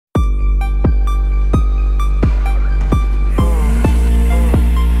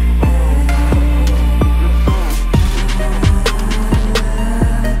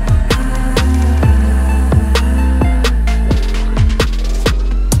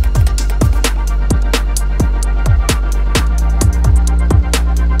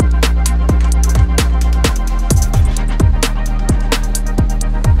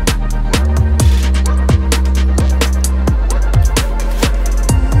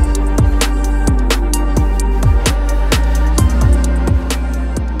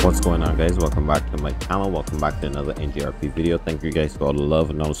What's going on, guys? Welcome back to my channel. Welcome back to another NGARP video. Thank you guys for all the love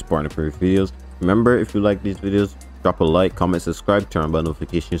and all the support in the previous videos. Remember, if you like these videos, drop a like, comment, subscribe, turn on bell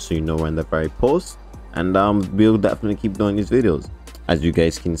notifications so you know whenever I post, and we'll definitely keep doing these videos. As you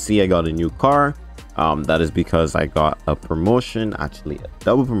guys can see, I got a new car. That is because I got a promotion, actually a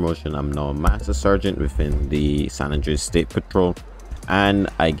double promotion. I'm now a master sergeant within the San Andreas State Patrol, and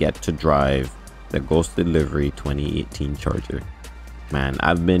I get to drive the Ghost Delivery 2018 Charger. Man,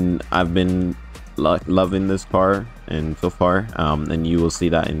 I've been loving this car, and so far and you will see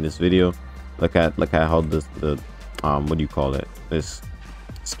that in this video. Look at how the what do you call it, this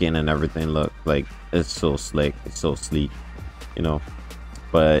skin and everything look like. It's so slick, it's so sleek, you know.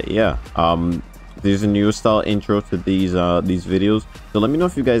 But yeah, there's a new style intro to these videos, so let me know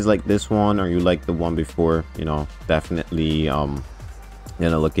if you guys like this one or you like the one before. You know, definitely gonna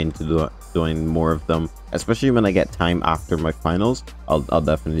look into doing more of them, especially when I get time after my finals. I'll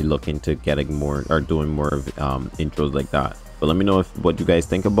definitely look into getting more or doing more of intros like that. But let me know what you guys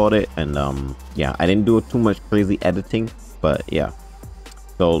think about it. And yeah, I didn't do too much crazy editing, but yeah.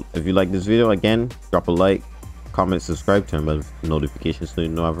 So if you like this video, again, drop a like, comment, subscribe, turn on notifications so you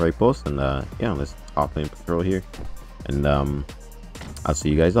know whenever I post. And yeah, let's hop in patrol here, and I'll see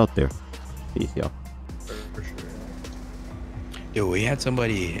you guys out there. Peace, y'all. For sure. Yo, we had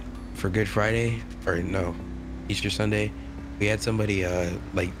somebody for Good Friday, or no, Easter Sunday. We had somebody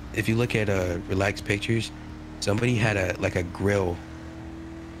like, if you look at relaxed pictures, somebody had a grill,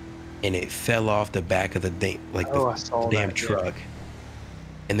 and it fell off the back of the the damn truck. Yeah.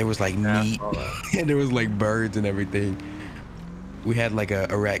 And there was like meat, and there was like birds and everything. We had like a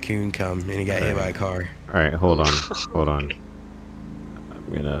raccoon come, and he got hit by a car. All right, hold on, hold on.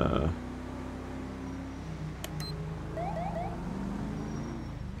 I'm gonna.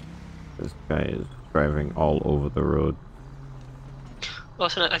 This guy is driving all over the road.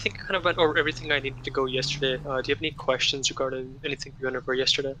 Listen, I think I kind of went over everything I needed to go yesterday. Do you have any questions regarding anything we went over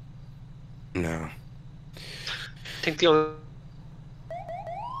yesterday? No. I think the only...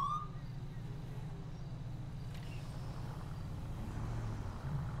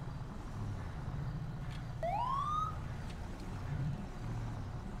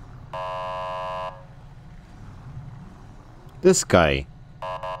 This guy.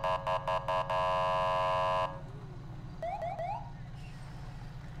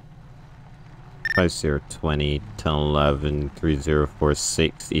 5020 1011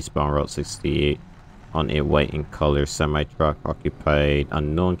 3046 eastbound route 68 on a white in color semi truck, occupied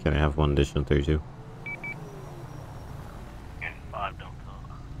unknown. Can I have one additional 32?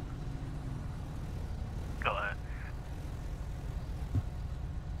 Go ahead.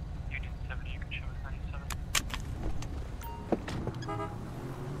 Union 7, you can show us 97.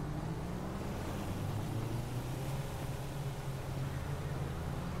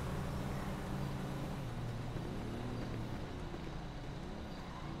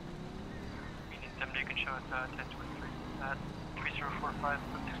 You can show us 1023 at 3045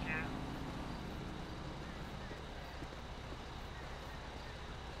 68.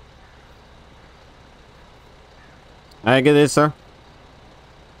 I get it, sir.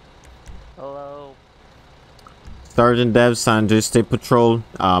 Hello. Sergeant Dev, San Andreas State Patrol.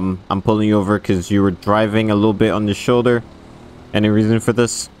 I'm pulling you over because you were driving a little bit on the shoulder. Any reason for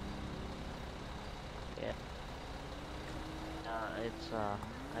this? Yeah. It's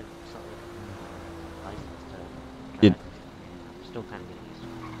I license to drive. I'm still kind of getting used to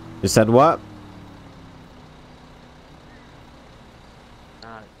it. You said what?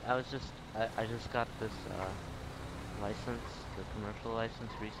 I just got this license, the commercial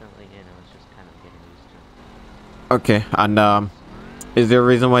license, recently, and I was just kind of getting used to it. Okay, and is there a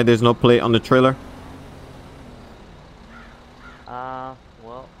reason why there's no plate on the trailer?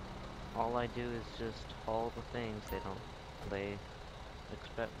 Well, all I do is just haul the things. They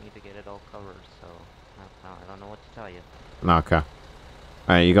expect me to get it all covered, so I don't know what to tell you. Okay.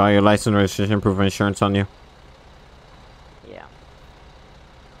 Alright, you got your license, registration, proof of insurance on you? Yeah.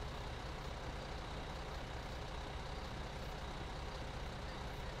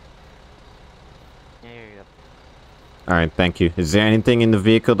 Here you go. Alright, thank you. Is there anything in the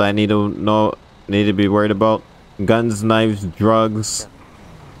vehicle that I need to be worried about? Guns, knives, drugs,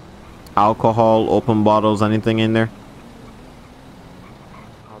 alcohol, open bottles, anything in there?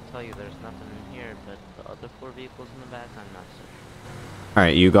 I'll tell you, there's nothing in here, but the other 4 vehicles in the back, I'm not certain.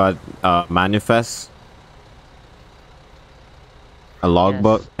 Alright, you got manifest? A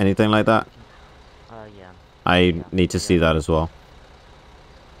logbook? Yes. Anything like that? Yeah. I need to see that as well.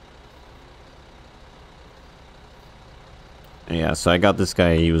 Yeah, so I got this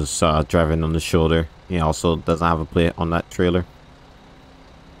guy. He was driving on the shoulder. He also doesn't have a plate on that trailer.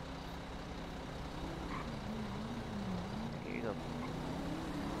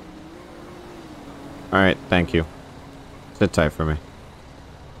 All right, thank you. Sit tight for me.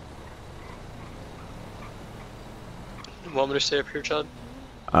 Want me to stay up here, Chad?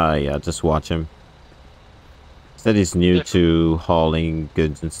 Yeah, just watch him. Said he's new Yeah. to hauling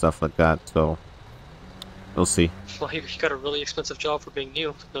goods and stuff like that, so we'll see. Well, he got a really expensive job for being new,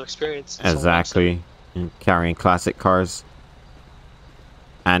 with no experience. That's all I'm Exactly. And carrying classic cars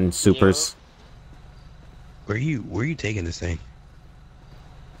and saying. supers. Where are you taking this thing?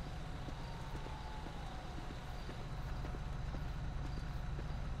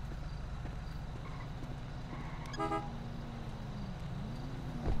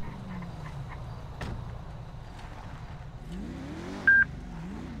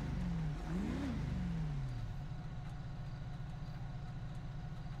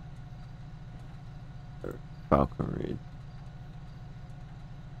 Falcon Reed.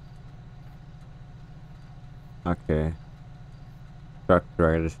 Okay. Truck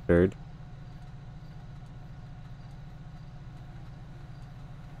registered.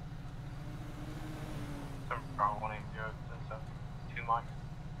 Bravo 180, that's 2 miles.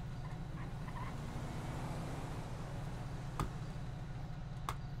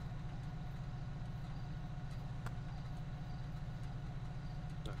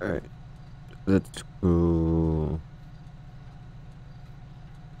 Alright. Let's go.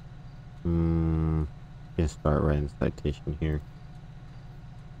 Can start writing citation here.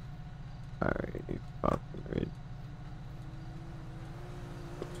 Alright, Falcon Reed.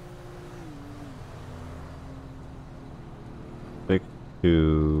 Six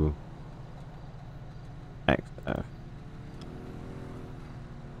to XF.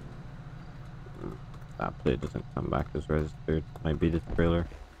 That plate doesn't come back as registered. Might be the trailer.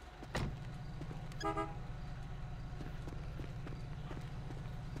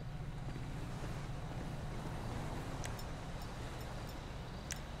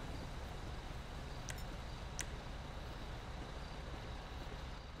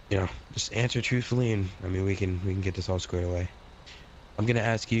 You know, just answer truthfully, and I mean we can get this all squared away. I'm gonna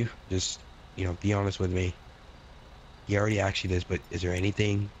ask you, just be honest with me. He already asked you this, but is there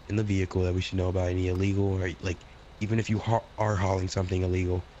anything in the vehicle that we should know about? Any illegal, or like, even if you are hauling something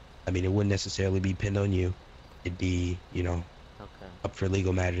illegal, I mean, it wouldn't necessarily be pinned on you. It'd be, Okay. up for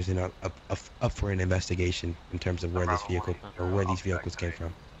legal matters and up for an investigation in terms of where this vehicle or where these vehicles came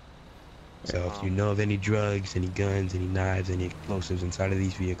from. So if you know of any drugs, any guns, any knives, any explosives inside of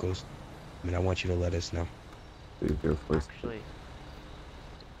these vehicles, I mean, I want you to let us know. Actually, there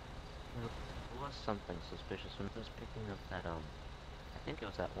was something suspicious when I was picking up that, I think it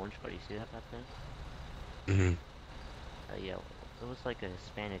was that orange car. You see that back there? Mm-hmm. Yeah, it was like a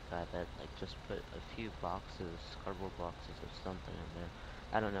Hispanic guy that, like, just put a few boxes, cardboard boxes or something in there.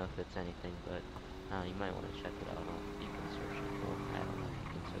 I don't know if it's anything, but, you might want to check it out. You can search it. Well, I don't know if you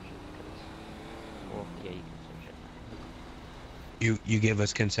can search it because, well, yeah, you can search it. You give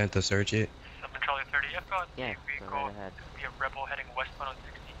us consent to search it? Charlie 30, I've got Yeah, a go vehicle. right ahead. This would be a Rebel heading westbound on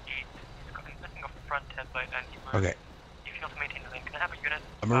 68. He's missing a front headlight and he was... Okay. He failed to maintain the lane. Can I have a unit?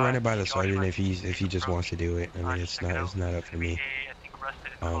 I'm gonna run it by the sergeant if he just wants to do it. I mean, it's not up for me. I think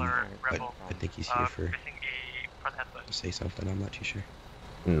rested in color But Rebel. I think he's here for Missing a front headlight. to say something. I'm not too sure.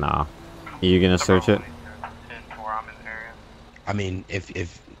 Nah. You gonna search it? 10-4, I'm in the area. I mean,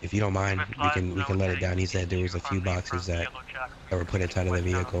 if you don't mind, we can let it down. He said there was a few boxes that were put inside of the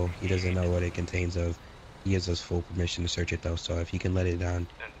vehicle. He doesn't know what it contains of. He gives us full permission to search it though. So if he can let it down,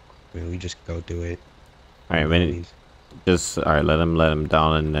 I mean, we just go do it. Alright, alright, let him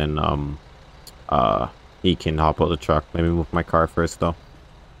down, and then he can hop out the truck. Let me move my car first though.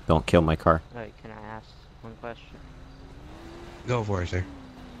 Don't kill my car. Alright, can I ask one question? Go for it, sir.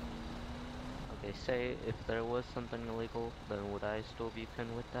 Okay, say if there was something illegal, then would I still be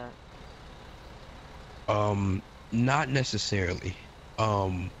pinned with that? Not necessarily.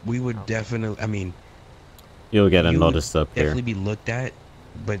 We would Okay. definitely. I mean, You'll get a you would notice up here. definitely be looked at,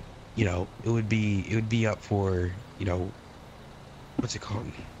 but it would be up for what's it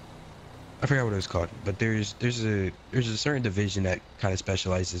called? I forgot what it was called, but there's a certain division that kind of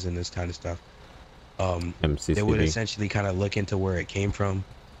specializes in this kind of stuff. They would MCCD. essentially kind of look into where it came from,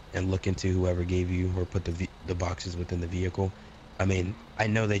 and look into whoever gave you or put the boxes within the vehicle. I mean, I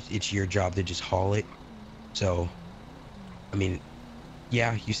know that it's your job to just haul it, so I mean,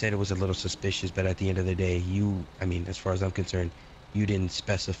 yeah, you said it was a little suspicious, but at the end of the day, I mean, as far as I'm concerned, you didn't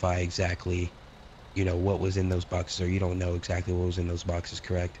specify exactly, what was in those boxes, or you don't know exactly what was in those boxes,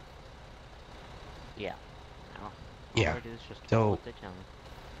 correct? Yeah. No. All Yeah. I do is just So- follow what they tell me.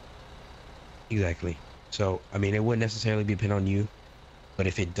 Exactly. So, I mean, it wouldn't necessarily be pinned on you, but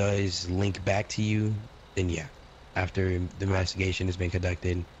if it does link back to you, then yeah. After the investigation has been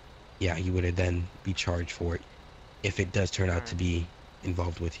conducted, yeah, you would then be charged for it if it does turn out to be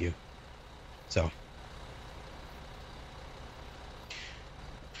involved with you. So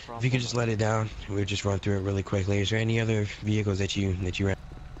if you could just let it down, we'll just run through it really quickly. Is there any other vehicles that you ran?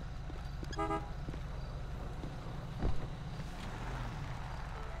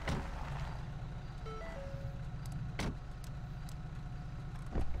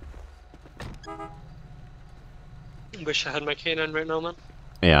 Wish I had my canine right now, man.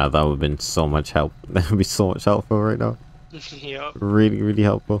 Yeah, that would have been so much help. That would be so much helpful right now. Yeah. Really, really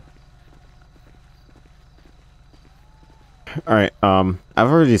helpful. Alright, I've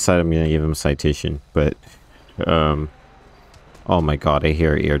already decided I'm gonna give him a citation, but oh my god, I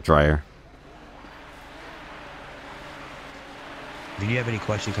hear ear dryer. If you have any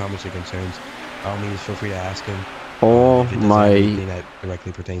questions, comments, or concerns, by all means, feel free to ask him. Oh if it doesn't have anything my, that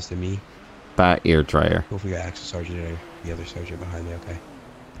directly pertains to me, that ear dryer. feel free to ask the sergeant or the other sergeant behind me, okay?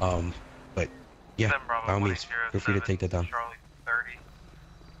 But yeah, Then Bravo by all means, feel free to 107, take that down. Charlie 30.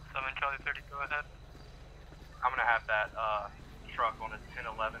 7 Charlie 30, go ahead. I'm gonna have that truck on a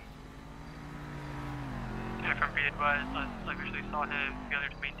 1011. And from be advised, I visually saw him failure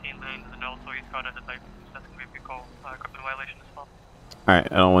to maintain lanes, and also he's got a headlight. That's gonna be a vehicle equipment violation as well.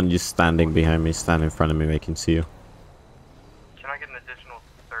 Alright, I don't want you standing behind me, stand in front of me, I can see you. Can I get an additional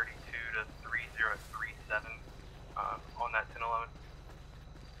 32 to 3037 on that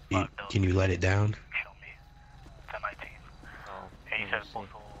 1011? Can you let it down? Kill me. 1019. Oh, He let said me see.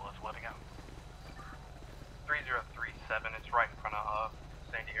 postal was letting out. 3037, it's right in front of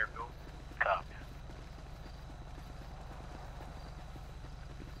Sandy Airfield. Copy.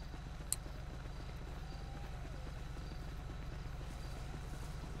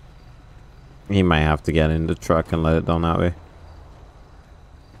 He might have to get in the truck and let it down that way.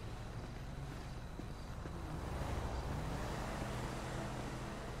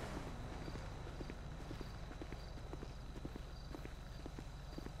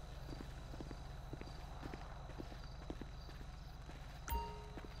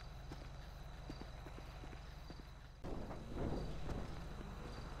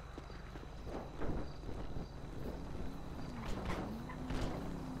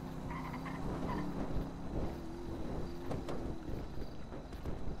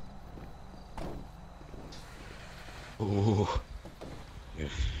 Ooh. Yeah.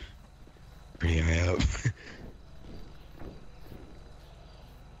 Pretty high up.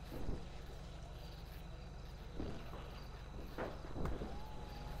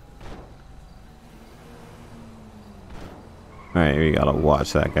 Alright, we gotta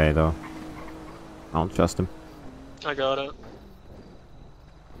watch that guy though. I don't trust him. I got it.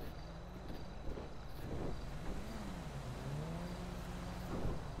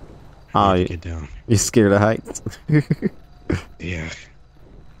 Oh, Get down. you scared of heights? Yeah.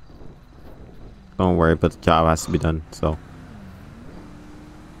 Don't worry, but the job has to be done, so.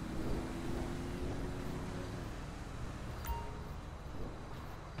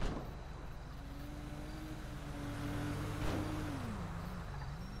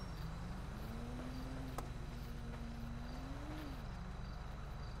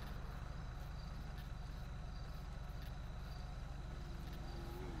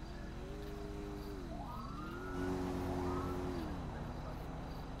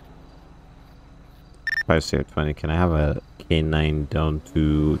 Five 20. Can I have a K9 down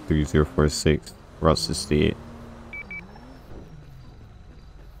to 3046 Route 68?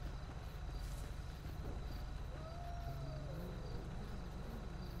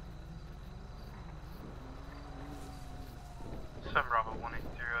 Sun Bravo 180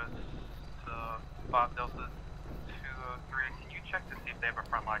 to 5 Delta 203. Can you check to see if they have a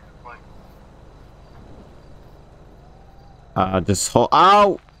front license plate? Just hold.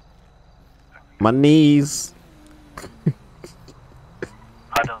 Ow! My knees.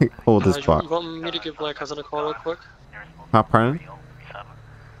 Hold this You spot. want me to give my cousin a call real quick? Pardon? Do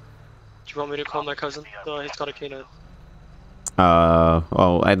you want me to call my cousin? He's got a canine.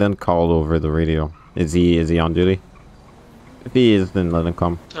 Oh, I didn't call over the radio. Is he on duty? If he is, then let him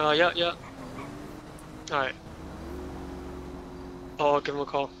come. Yeah. Alright. I'll give him a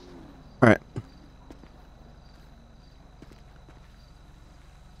call. Alright.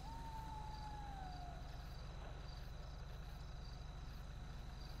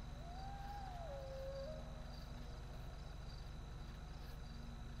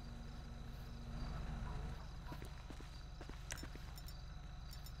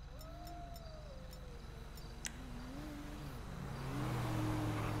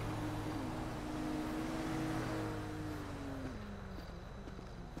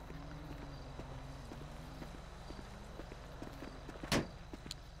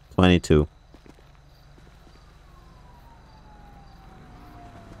 22.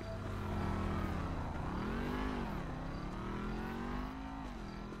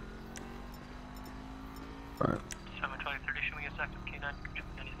 Alright. 72030, showing us active K9,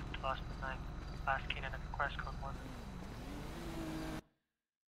 contributing anything to last 9. Last K9 at request code 1.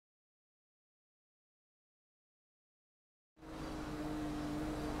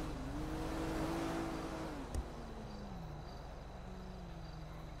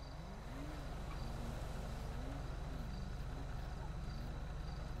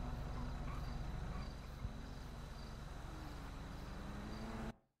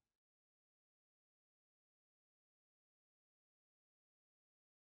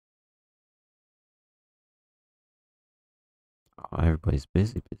 Oh, everybody's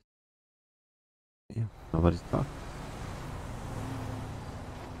busy. Yeah, nobody's talking.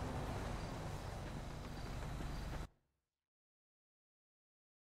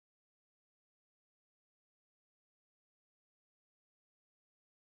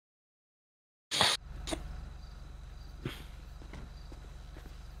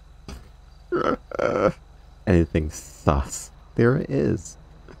 Anything sus. There it is.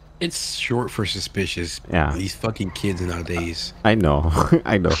 It's short for suspicious. Yeah. These fucking kids nowadays. I know.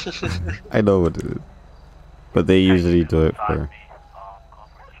 I know. I know what it is. But they usually do it for...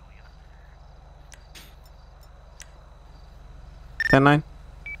 10-9?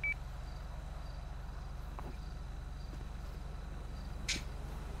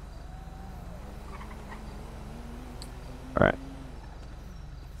 Alright.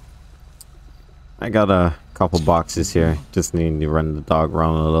 I got a couple boxes here. Just need to run the dog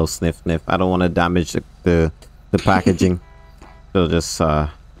around a little sniff. I don't want to damage the packaging. So just yeah.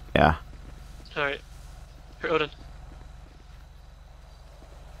 Alright. Here, Odin.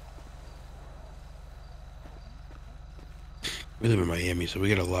 We live in Miami, so we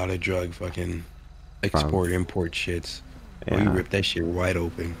get a lot of drug fucking export import shits. Yeah. We rip that shit wide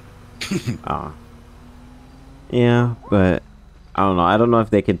open. Yeah, but I don't know. I don't know if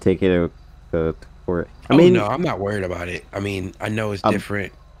they can take it to court. I I mean, no, I'm not worried about it. I mean, I know it's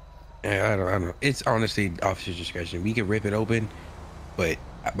different. I don't know. It's honestly officer's discretion. We can rip it open, but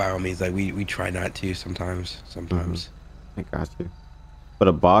by all means, like we try not to sometimes. I got you. But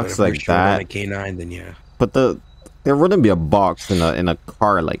a box But if like we're short on that, a K9, then yeah. but there wouldn't be a box in a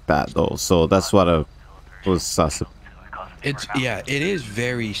car like that though. So that's what I was sus. It's it is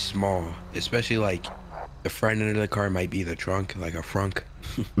very small, especially like the front end of the car might be the trunk, like a frunk.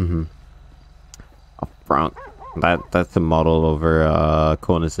 A front. That's the model over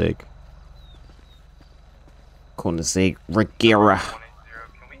Koenigsegg. Koenigsegg Regera. 180,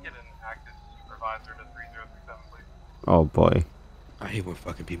 can we get an active supervisor to 3037, please? Oh boy, I hate when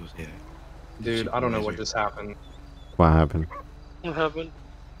fucking people say that. Dude, I don't know what just happened. what happened? What happened?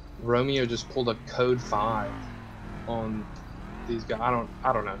 Romeo just pulled a code 5 on these guys.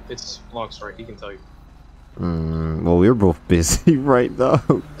 I don't know. It's a long story. He can tell you. Well, we're both busy right now.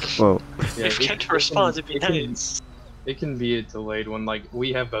 Well, Yeah, If you can't respond, it'd be it can- nice. It can be a delayed one. Like,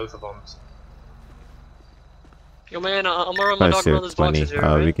 we have both of them. Yo, man, I'm gonna run my dog around this boxes here,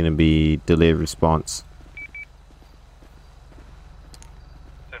 we're right? gonna be delayed response.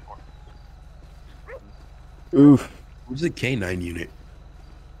 10-4. Oof. Who's the K9 unit?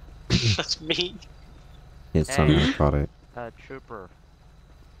 That's me. It's on the product. Trooper.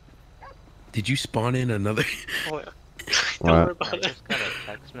 Did you spawn in another? Oh, yeah. What? Don't worry I about it. just got a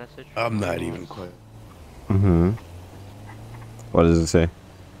text message. I'm from not my even boss. quite. What does it say?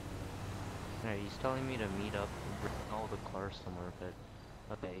 Yeah, he's telling me to meet up and bring all the cars somewhere, but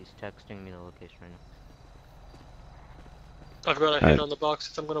okay, he's texting me the location right now. I've got a hit Alright. on the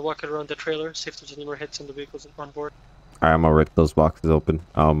boxes. I'm gonna walk it around the trailer, see if there's any more hits on the vehicles on board. Alright, I'm gonna rip those boxes open.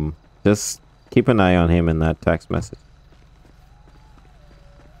 Just keep an eye on him in that text message.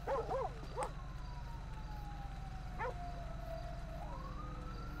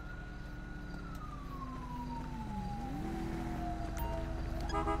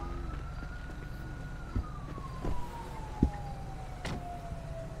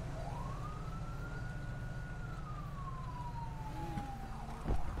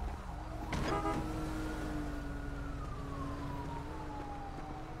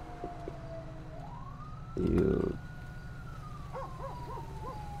 You.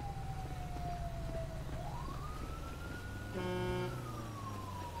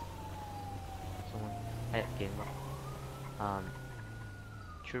 Someone, hey, game up.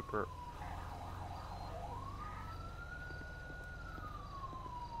 Trooper.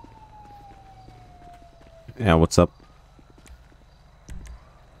 Yeah, what's up?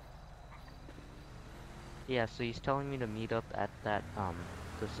 Yeah, so he's telling me to meet up at that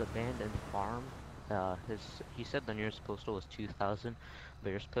this abandoned farm. He said the nearest postal was 2,000, but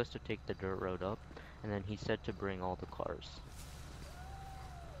you're supposed to take the dirt road up, and then he said to bring all the cars.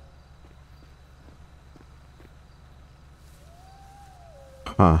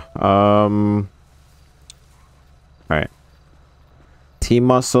 Huh. Alright.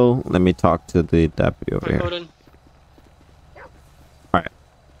 T-Muscle, let me talk to the deputy over here. Alright.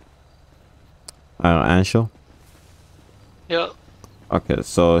 Anshul? Yeah. Okay,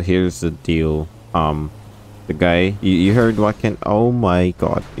 so here's the deal. The guy, you heard what Kent, oh my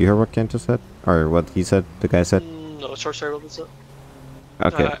god. You heard what Kent said? Or what he said, the guy said? No, sorry, what was that?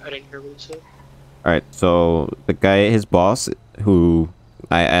 Okay. I didn't hear what he said. Alright, so the guy, his boss, who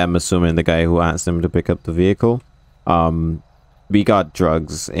I am assuming the guy who asked him to pick up the vehicle, we got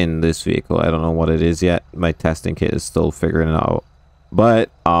drugs in this vehicle. I don't know what it is yet. My testing kit is still figuring it out. But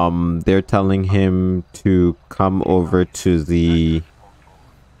they're telling him to come over to the,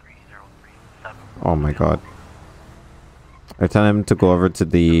 oh my god. They're telling him to go over to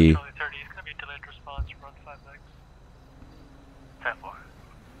the,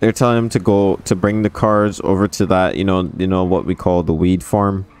 they're telling him to go to bring the cars over to that, you know what we call the weed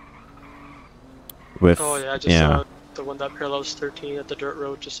farm. With, oh yeah, I just saw the one that parallels 13 at the dirt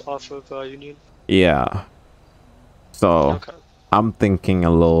road just off of Union. Yeah. So Okay. I'm thinking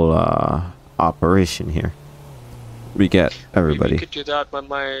a little operation here. We get everybody. We could do that, but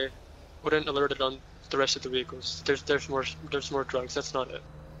my wouldn't alert it on the rest of the vehicles. There's more drugs. That's not it.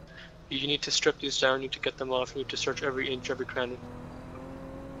 You need to strip these down. You need to get them off. You need to search every inch, every cranny.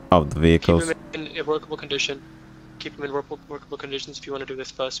 Of the vehicles. Keep them in a workable condition. Keep them in workable conditions. If you want to do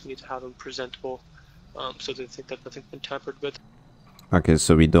this fast, we need to have them presentable, so they think that nothing's been tampered with. Okay,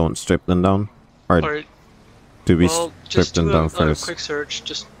 so we don't strip them down, or do we strip them down first? A quick search.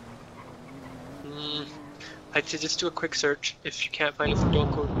 I'd say just do a quick search. If you can't find anything,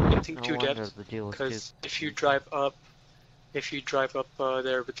 don't go anything too depth. Because if you drive up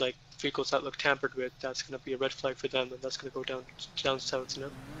there with like vehicles that look tampered with, that's gonna be a red flag for them, and that's gonna go down south, you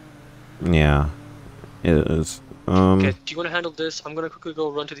know. Yeah, it is. Okay, do you want to handle this? I'm gonna quickly go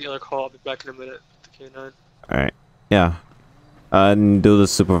run to the other call. I'll be back in a minute. The K9. All right. Yeah. And do the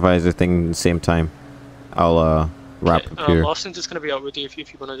supervisor thing at the same time. I'll wrap up here. Austin's just gonna be out with you if you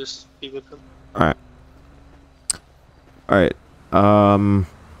wanna just be with him. All right. All right.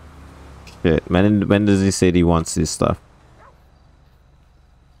 Shit. When does he say he wants this stuff?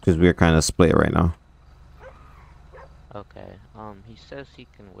 Because we're kind of split right now. Okay, he says he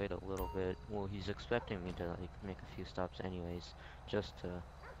can wait a little bit. Well, he's expecting me to like make a few stops anyways, just to,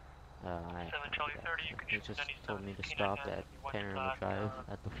 he just told me to stop at Panorama Drive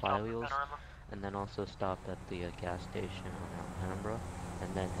at the Flywheels, and then also stop at the gas station on Alhambra,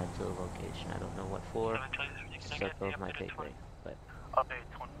 and then head to the location. I don't know what for, so that might take me, but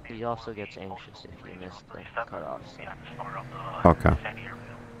he also gets anxious if you miss the cutoff, so. Okay.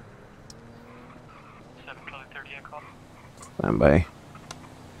 Stand by.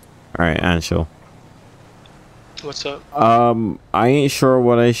 Alright, Anshul. What's up? I ain't sure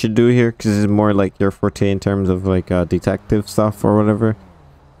what I should do here because it's more like your forte in terms of like detective stuff or whatever.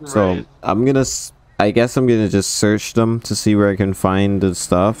 Right. So I guess I'm gonna just search them to see where I can find the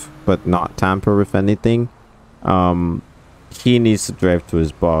stuff, but not tamper with anything. He needs to drive to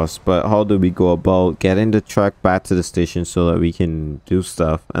his boss, but how do we go about getting the truck back to the station so that we can do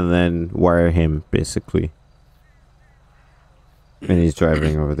stuff and then wire him basically? And he's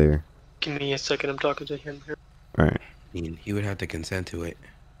driving over there. Give me a second, I'm talking to him here. Alright. He would have to consent to it.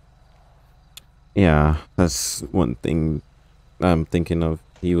 Yeah, that's one thing I'm thinking of.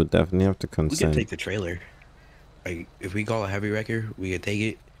 He would definitely have to consent. We could take the trailer. Like, if we call a heavy wrecker, we could take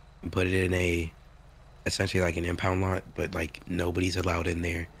it and put it in essentially like an impound lot, but like nobody's allowed in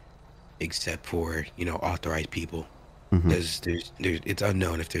there except for, authorized people. Because it's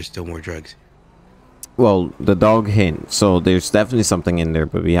unknown if there's still more drugs. Well, the dog hint, so there's definitely something in there,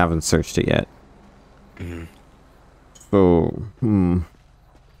 but we haven't searched it yet. So, I mean,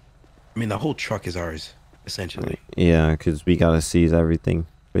 the whole truck is ours, essentially. Yeah, because we gotta seize everything,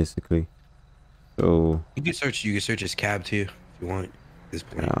 basically. So you can search his cab too, if you want. At this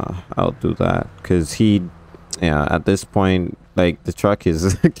point. Yeah, I'll do that, because at this point, like, the truck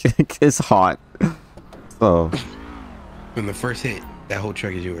is is hot. So from the first hit, that whole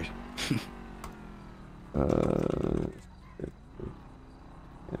truck is yours.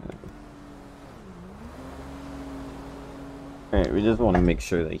 Alright, we just want to make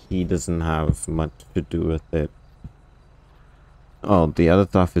sure that he doesn't have much to do with it. Oh, the other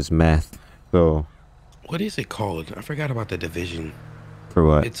stuff is meth. So what is it called? I forgot about the division. For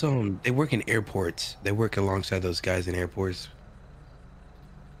what? It's they work in airports. They work alongside those guys in airports.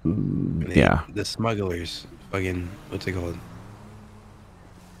 Yeah. The smugglers, fucking, what's it called?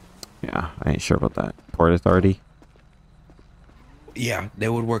 Yeah, I ain't sure about that. Port Authority? Yeah, they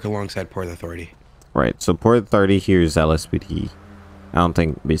would work alongside Port Authority. Right, so Port Authority here is LSPD. I don't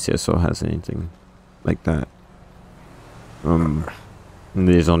think BCSO has anything like that.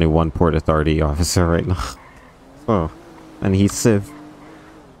 There's only one Port Authority officer right now. Oh, and he's Civ.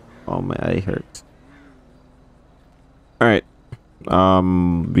 Oh, my eye hurts. Alright.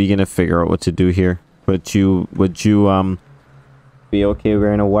 We gonna figure out what to do here. Would you be okay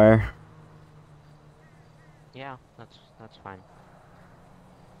wearing a wire? Yeah, that's fine.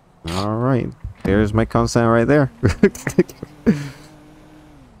 Alright. There's my consent right there.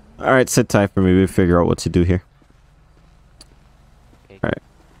 Alright, sit tight for me. We'll figure out what to do here. Okay.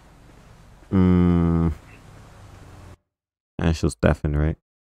 Alright. Ashel's deafened, right?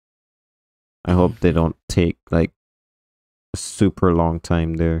 I hope they don't take like a super long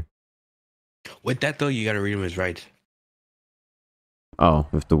time there. With that though, you gotta read him his rights. Oh,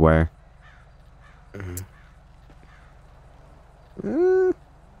 with the wire.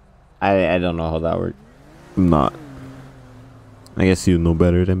 I don't know how that works. I'm not. I guess you know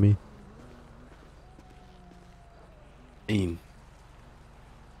better than me. I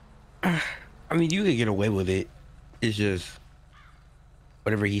mean, you could get away with it. It's just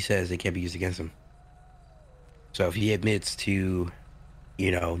whatever he says, it can't be used against him. So if he admits to,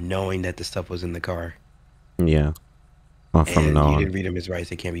 you know, knowing that the stuff was in the car, Yeah. Well, from and now you on. didn't read him his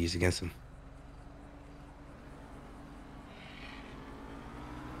rights, it can't be used against him.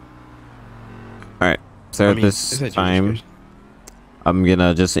 Alright. So I at mean, this it's at your time, discretion. I'm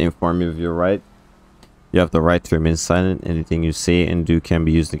gonna just inform you of your right. You have the right to remain silent. Anything you say and do can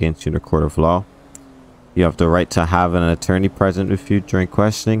be used against you in a court of law. You have the right to have an attorney present with you during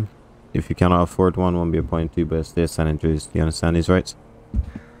questioning. If you cannot afford one, won't be appointed to you by a state senator. Do you understand these rights?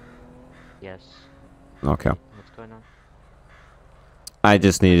 Yes. Okay. What's going on? I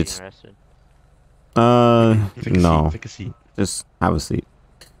just needed... Being arrested? No. Take a seat. Just have a seat.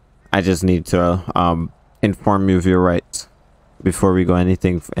 I just need to inform you of your rights before we go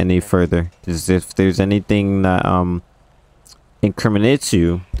any further. Because if there's anything that incriminates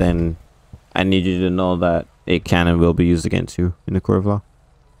you, then I need you to know that it can and will be used against you in the court of law.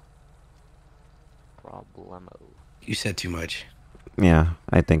 Problemo. You said too much. Yeah,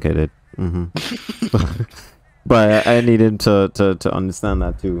 I think I did. But I need him to understand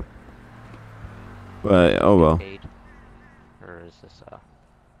that too. But oh well. Paid? Or is this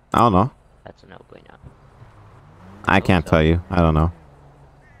I don't know. that's a no bueno. I can't tell you. I don't know.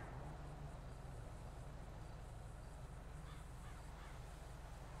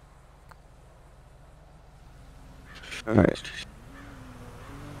 Alright.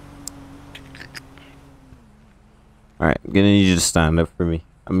 Alright, I'm gonna need you to stand up for me.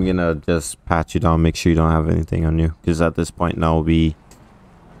 I'm gonna just pat you down, make sure you don't have anything on you. Because at this point now we...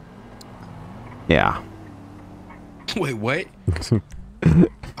 Yeah. Wait, what?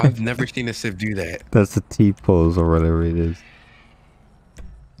 I've never seen a Civ do that. That's a T-pose or whatever it is.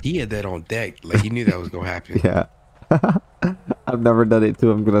 He had that on deck. Like, he knew that was going to happen. Yeah. I've never done it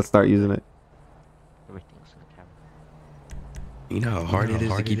too. I'm gonna start using it. Everything's in the camera. You know how hard it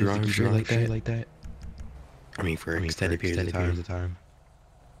is to keep your arms straight like that? I mean, for extended periods of time.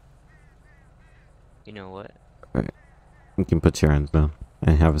 You know what? You can put your hands down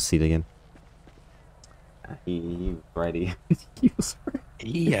and have a seat again. He was ready. He was ready.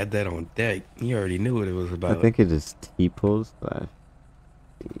 He had that on deck. He already knew what it was about. I think it is T-pose.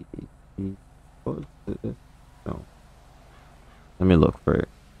 T-pose? No. Let me look for it.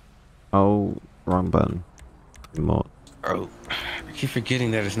 Oh, wrong button. Remote. Oh, I keep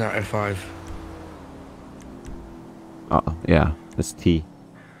forgetting that it's not F5. Oh, yeah. It's T.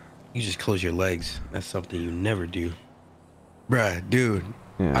 You just close your legs. That's something you never do. Bruh, dude.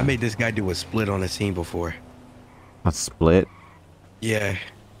 Yeah. I made this guy do a split on a scene before. A split? Yeah.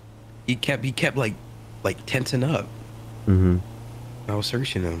 He kept like tensing up. Mm-hmm. I was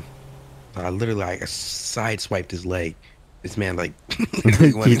searching him. I literally like sideswiped his leg. This man like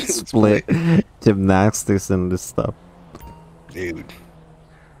He wanted to split gymnastics and this stuff. Dude.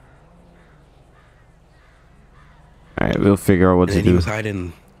 Alright, we'll figure out what And to then he do was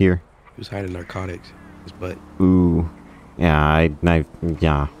hiding here. He was hiding narcotics in his butt. Ooh. Yeah,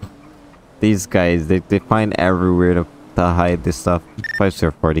 yeah. These guys, they find everywhere to hide this stuff.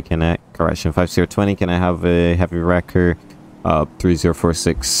 5040 can I, correction, 5020 can I have a heavy wrecker?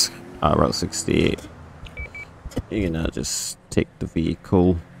 3046, Route 68. You're gonna just take the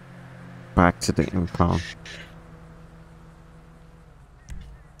vehicle back to the impound.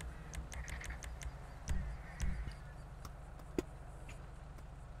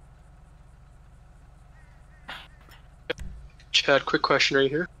 Chad, quick question right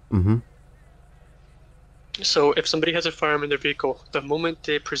here. Mm-hmm. So if somebody has a firearm in their vehicle, the moment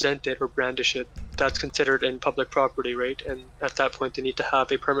they present it or brandish it, that's considered in public property, right? And at that point, they need to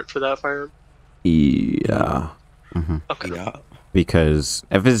have a permit for that firearm? Yeah. Mm-hmm. Okay. Yeah. Because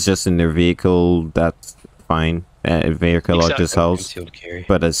if it's just in their vehicle, that's fine. Vehicle or just Exactly. house. Concealed carry.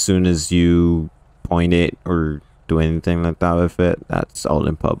 But as soon as you point it or do anything like that with it, that's all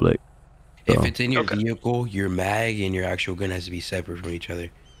in public. If So, it's in your Okay. vehicle, your mag and your actual gun has to be separate from each other.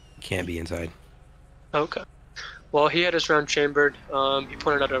 You can't be inside. Okay. Well, he had his round chambered. He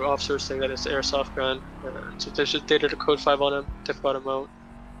pointed out an officer saying that it's an airsoft gun. So they did a code 5 on him. They brought him out.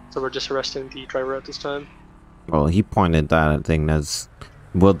 So we're just arresting the driver at this time. well, he pointed that at thing as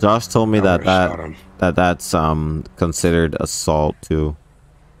well. Josh told me I that would've shot him. that's considered assault too,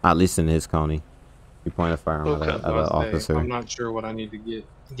 at least in his county. He pointed a firearm Okay. at an officer. I'm not sure what I need to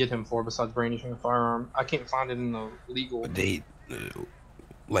get him for besides brandishing a firearm. I can't find it in the legal. They,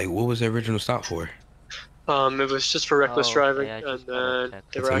 like, what was the original stop for? It was just for reckless Oh, driving, yeah, I and just gotta then check.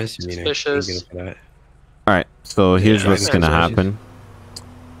 they It's were a acting misdemeanor. You suspicious. can get it for that. All right, so here's Yeah, what's I gonna can happen.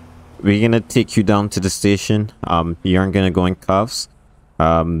 We're gonna take you down to the station. You aren't gonna go in cuffs.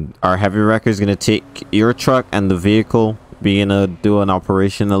 Our heavy wrecker is gonna take your truck and the vehicle. We're gonna do an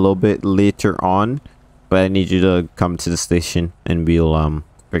operation a little bit later on, but I need you to come to the station and we'll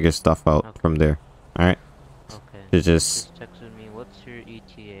figure stuff out Okay. from there. All right. Okay. So He just texted me, what's your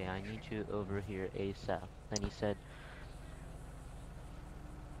ETA? I need you over here ASAP. Then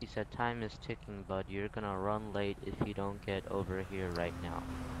he said time is ticking, bud. You're gonna run late if you don't get over here right now.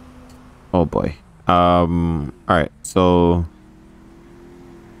 oh boy. All right. So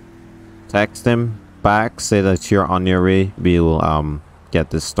text him back. Say that you're on your way. We'll get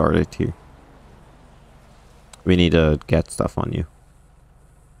this started here. We need to get stuff on you.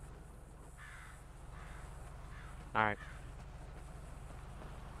 Alright.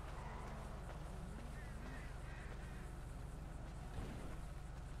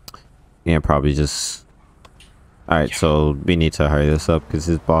 Yeah, probably just. All right, so we need to hurry this up because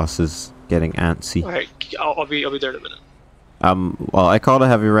his boss is getting antsy. All right, I'll be there in a minute. Well, I called a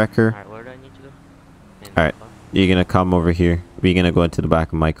heavy wrecker. Alright, where do I need to go? In Alright. the car? You're gonna come over here. We're gonna go into the back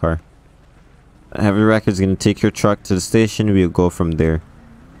of my car. Heavy wrecker's gonna take your truck to the station. We'll go from there,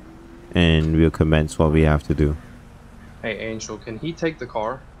 and we'll commence what we have to do. Hey, Angel, can he take the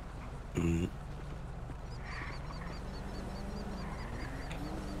car? Mm.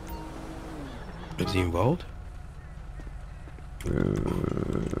 Is he involved?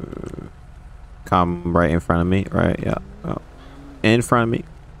 Come right in front of me. Right, yeah. Oh. In front of me.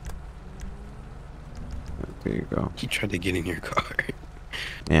 There you go. He tried to get in your car.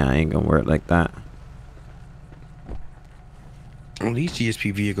 Yeah, I ain't gonna work like that. Well, these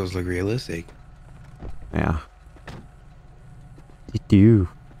GSP vehicles look realistic. Yeah. You do.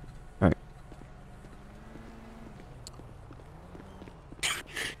 Alright.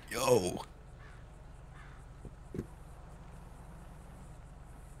 Yo.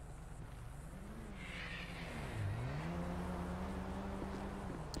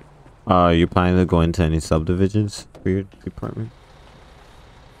 You planning to go into any subdivisions for your department?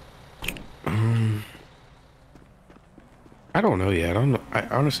 I don't know yet. I don't know. I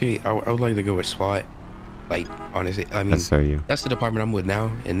honestly, I would like to go with SWAT. Like, honestly, I mean, Yes, are you? that's the department I'm with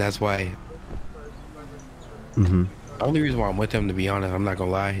now, and that's why. Mm-hmm. The only reason why I'm with them, to be honest, I'm not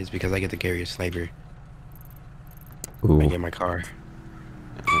gonna lie, is because I get to carry a sniper. I Ooh. get my car.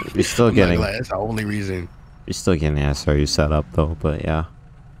 We're still I'm not getting. gonna lie, that's the only reason. You're still getting SRU set up though, but yeah.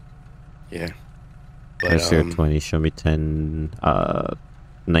 Yeah. Where's But, your 20? Show me 10,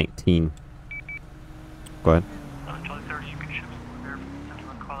 19. Go ahead. Charlie 30, you can ship some there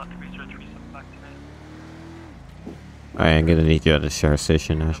from call out to be 37 back today. Alright, I'm gonna need you at the share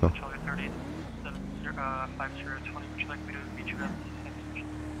station, Ashel. Charlie 30, 5020, would you like me to meet you at the same station?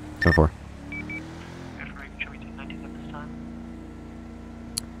 10-4. Good for you, show me 219 at this time.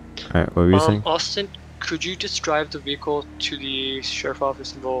 Alright, what were you saying? Austin, could you just drive the vehicle to the sheriff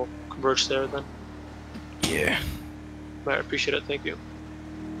office and we'll converge there then? yeah. I appreciate it, thank you.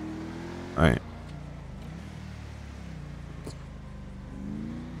 Alright.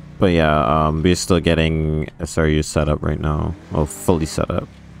 But yeah, we're still getting SRU set up right now. Well, fully set up,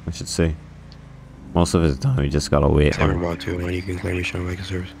 I should say. Most of it's done, we just gotta wait. Tell me about 201, you can claim me showing like a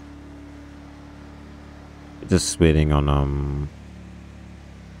service. Just waiting on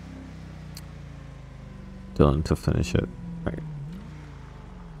Dylan to finish it. Right.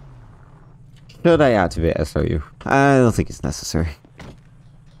 Should I activate SRU? I don't think it's necessary.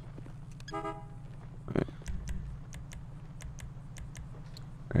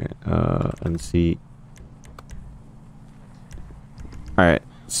 Alright, unseat. Alright,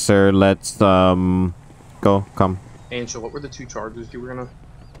 sir, let's go. Come. Angel, what were the 2 charges you were gonna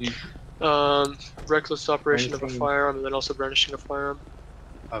use? Reckless operation of a Brandishing. firearm and then also brandishing a firearm.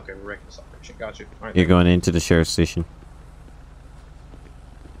 Okay, reckless operation. Got you. All right, You're going into the sheriff's station.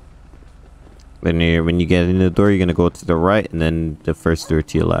 When you get in the door, you're gonna go to the right, and then the first door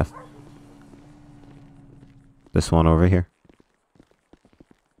to your left. This one over here.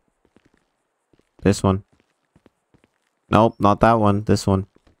 This one. Nope, not that one. This one.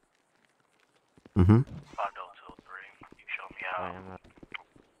 Mm-hmm. 5023. You show me Sorry, out.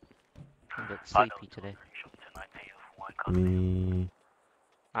 I'm a bit sleepy today.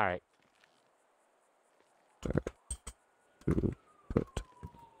 Alright. Start to put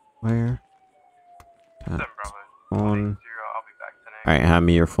where? Tap 7 Bravo. on. 180. I'll be back today. Alright, hand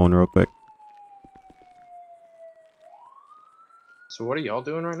me your phone real quick. So what are y'all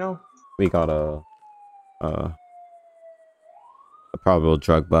doing right now? We got a probable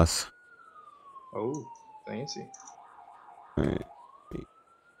drug bust. Oh, fancy. Alright.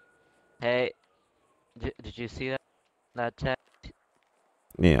 Hey, did you see that text?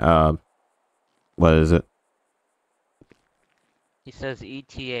 Yeah, what is it? He says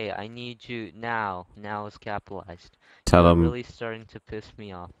ETA, I need you now. Now is capitalized. Tell You're him really starting to piss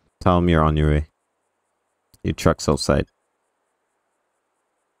me off. you're on your way. Your truck's outside.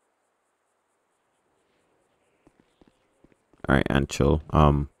 Alright, and chill.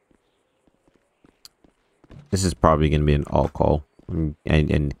 This is probably gonna be an all call. I'm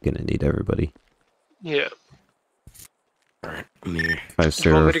gonna need everybody. Yeah. Alright, I'm here. 5 Do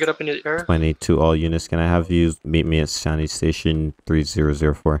you want me to 0 get up in the air? 22 all units. Can I have you meet me at Shanty Station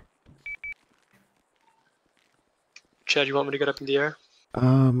 3004? Chad, you want me to get up in the air? I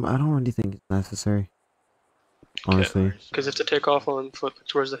don't really think it's necessary. Honestly. Because if to take off on foot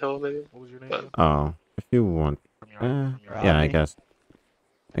towards the hill, maybe. What was your name? But- Oh, if you want. Yeah, I guess.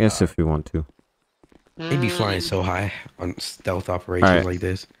 If you want to. They'd be flying so high on stealth operations Alright. like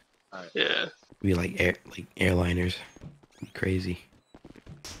this. Yeah. Be like airliners. Crazy.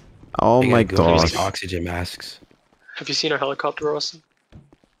 Oh They my gotta go with, gosh. like, oxygen masks. Have you seen our helicopter, Austin?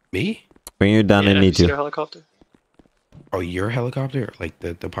 Me? When you're done, I have you need seen you. our helicopter? Oh, your helicopter? Like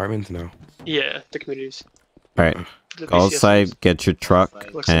the departments? No. Yeah, the communities. Alright, The go BCS outside, get your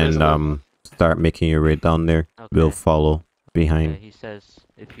truck, Looks and amazing. start making your way down there. We'll Okay. follow behind. He says,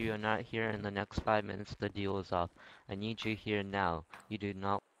 if you are not here in the next 5 minutes, the deal is off. I need you here now. You do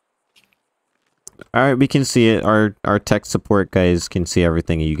not. Alright, we can see it. Our tech support guys can see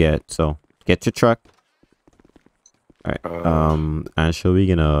everything you get. So get your truck. Alright. Ansel, we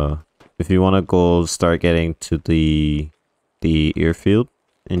gonna, if you wanna go start getting to the airfield,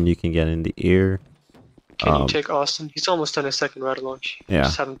 and you can get in the air. Can you take Austin? He's almost done his second ride along. Yeah.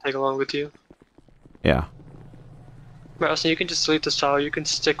 Just have him take along with you. Yeah. Right, Austin, you can just leave this tower. You can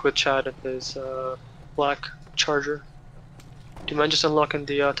stick with Chad at his black Charger. Do you mind just unlocking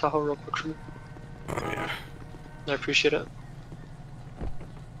the Tahoe real quick for me? Oh yeah. I appreciate it.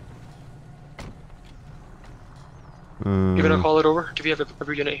 You're gonna call it over? Do we have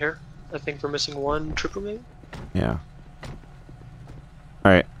every unit here? I think we're missing one trooper maybe? Yeah.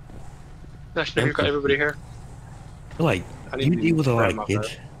 Alright. Actually, no, we've got everybody here. I feel like I need you to deal with a lot grab of my kids.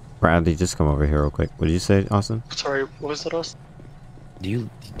 bag. Bradley, just come over here real quick. What did you say, Austin? Sorry, what was that, Austin? Do you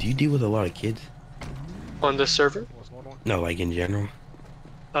deal with a lot of kids? On this server? What's going on? No, like in general.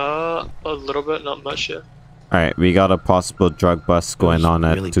 A little bit, not much yet. Alright, we got a possible drug bust going on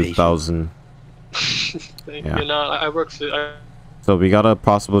at really 2000. Thank Yeah. you. No, I work for. So we got a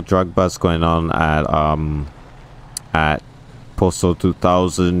possible drug bust going on at Postal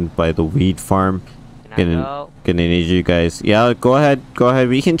 2000 by the weed farm. Can I go? Gonna need you guys. Yeah, go ahead. Go ahead.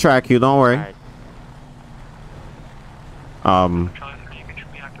 We can track you. Don't worry. Alright.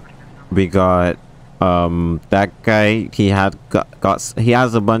 We got that guy. He had he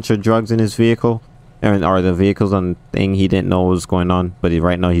has a bunch of drugs in his vehicle, or the vehicles on thing. He didn't know what was going on, but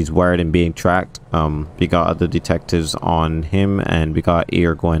right now he's wired and being tracked. We got other detectives on him, and we got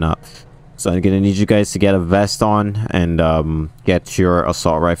ear going up. So I'm gonna need you guys to get a vest on and get your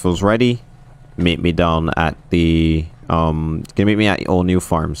assault rifles ready. Meet me down at the gonna meet me at Old New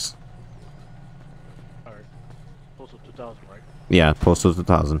Farms. Alright. Postal 2000, right? Yeah, Postal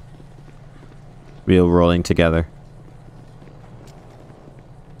 2000. We're rolling together.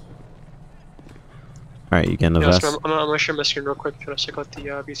 Alright, you getting a Yeah, vest? so I'm gonna share my screen real quick. Trying to check out the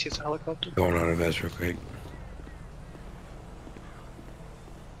BCS helicopter. Going on a vest real quick.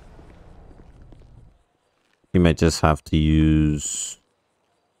 You might just have to use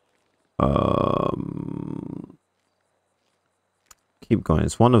keep going.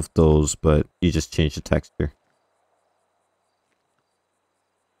 It's one of those, but you just change the texture.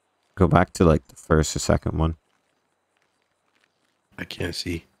 Go back to like the first or second one. I can't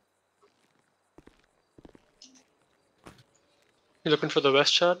see. You looking for the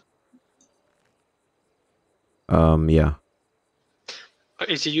west chat? Yeah. Are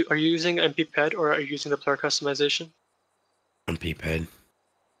you using MP-PED or are you using the player customization? I'm P-pad.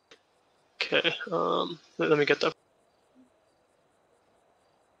 Okay, let me get that.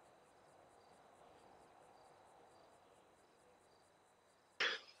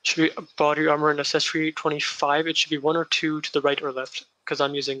 Should be body armor and accessory 25. It should be 1 or 2 to the right or left because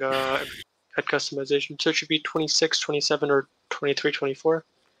I'm using head customization. So it should be 26, 27, or 23, 24.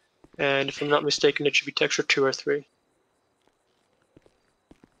 And if I'm not mistaken, it should be texture 2 or 3.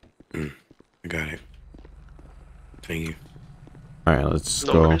 I got it. Thank you. Alright, let's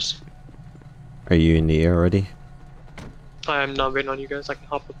No go. worries. Are you in the air already? I am not waiting on you guys. I can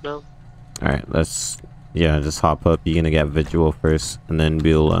hop up now. Alright, let's just hop up. You're gonna get visual first, and then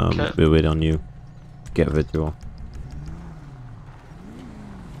we'll Okay. we'll wait on you to get visual.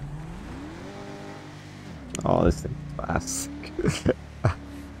 Oh, this thing's fast.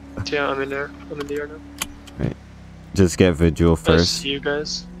 Yeah, I'm in there. I'm in the air now. Right. Just get visual I first. see you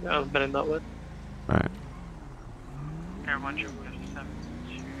guys. Yeah, I'm heading that way. Alright. Air 1 Georgia 7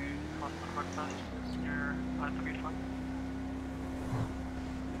 to Hospital Northwest, near I-35.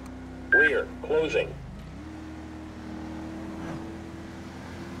 Rear, closing.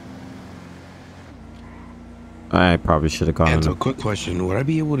 I probably should have gone. And so, quick question: would I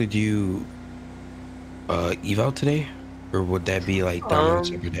be able to do eval today, or would that be like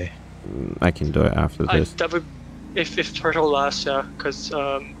dominance every day? I can do it after this. That would, if patrol lasts, yeah, because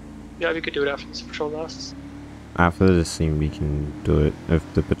yeah, we could do it after this patrol lasts. After this scene, we can do it if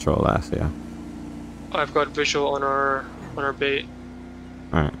the patrol lasts. Yeah. I've got visual on our bait.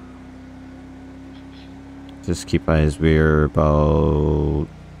 All right. Just keep eyes. We're about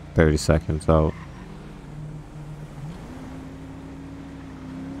 30 seconds out.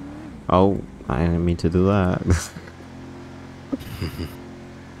 Oh, I didn't mean to do that.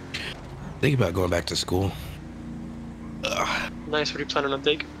 Think about going back to school. Nice. What are you planning on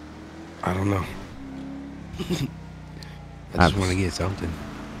taking? I don't know. I just want to get something.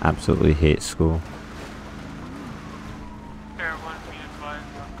 Absolutely hate school. Air 1, be advised,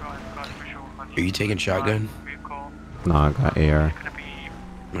 I've got visual on Are you taking shotgun? vehicle. No, I got AR. It's gonna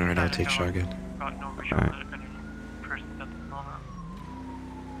be All right, I'll take shotgun. got no visual Alright. on any persons at the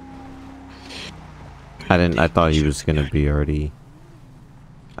moment. I thought he was gonna be already.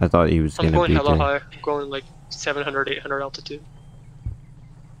 I thought he was I'm gonna going be hella there. high. I'm going like 700, 800 altitude.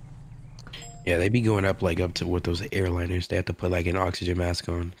 Yeah, they be going up like up to with those airliners. They have to put like an oxygen mask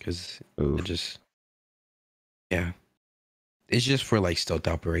on because Ooh. it just, yeah, it's just for like stealth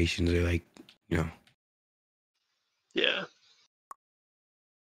operations or like, you know. Yeah.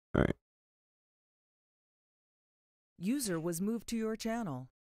 All right. User was moved to your channel.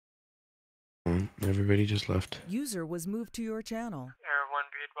 Everybody just left. User was moved to your channel. Air 1,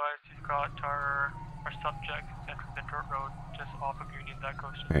 be advised, he's got our subject entering the dirt road just off of Union that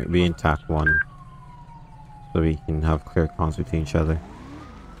goes to... All right, we in TAC 1, so we can have clear comms between each other.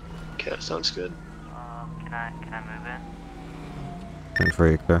 Okay, that sounds good. Can I move in? And for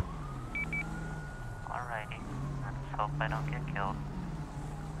you, clear. Alrighty. Let's hope I don't get killed.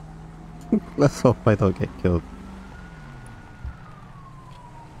 Let's hope I don't get killed.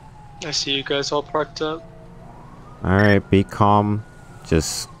 I see you guys all parked up. Alright, be calm.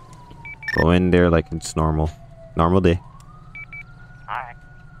 Just go in there like it's normal. Normal day. Alright.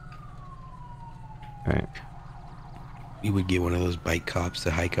 Alright. We would get one of those bike cops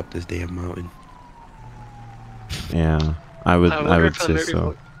to hike up this damn mountain. Yeah, I would say so.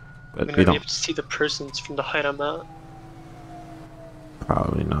 I'm But gonna we be able don't. to see the persons from the height I'm at.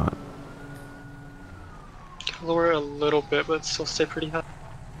 Probably not. Can lower a little bit, but still stay pretty high.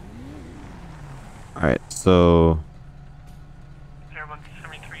 Alright, so Air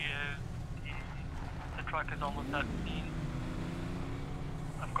 173 is... The truck is almost at scene.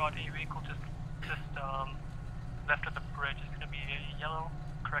 I've got a vehicle just left of the bridge. It's gonna be a yellow,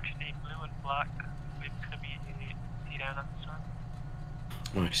 correction, a blue and black. It's gonna be a sedan at the start.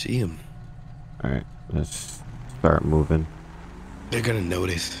 Oh, I see him. alright, let's start moving. They're gonna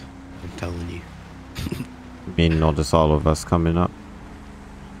notice. I'm telling you. I mean, notice all of us coming up.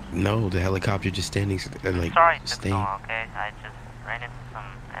 No, the helicopter just standing and like Sorry, staying. okay? I just ran into some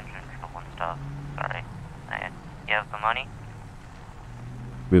engine trouble and stuff. Sorry. You have the money?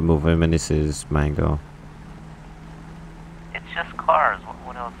 We move him and this is Mango. It's just cars.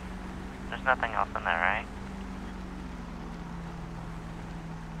 What else? There's nothing else in there, right?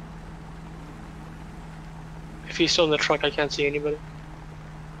 If he's still in the truck, I can't see anybody.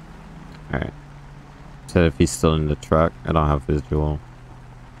 Said if he's still in the truck. I don't have visual.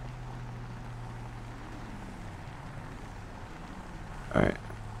 Alright.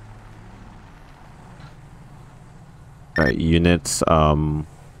 Alright, units,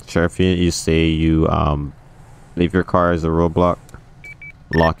 Sheriff unit, you say you, leave your car as a roadblock,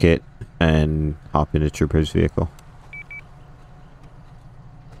 lock it, and hop in the trooper's vehicle.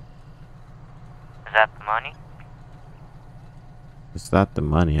 Is that the money? Is that the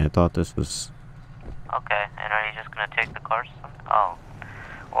money? I thought this was... Okay, and are you just gonna take the car? Oh.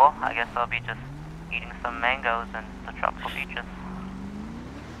 Well, I guess I'll be just eating some mangoes and the tropical beaches.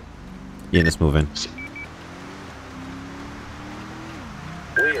 Units moving.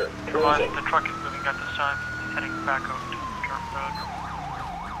 Clear. Come on, Closing. the truck is moving at this time. He's heading back out to Dirt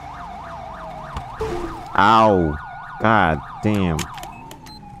Road. Ow! God damn.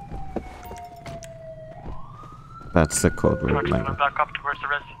 That's the code word, Truck's moving man. back up towards the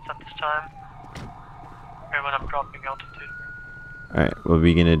residence at this time. Everyone, I'm dropping altitude. Alright, what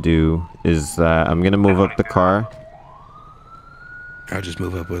we're gonna do is, I'm gonna move up the car. I'll just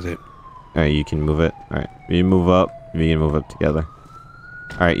move up with it. Alright, you can move it. Alright, we move up, we can move up together.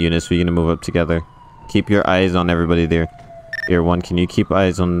 Alright, units, we're gonna move up together. Keep your eyes on everybody there. Here, one, can you keep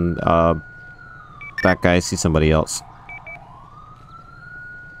eyes on, that guy? I see somebody else.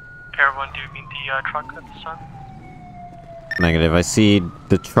 Everyone, do you mean the truck at this time? Negative. I see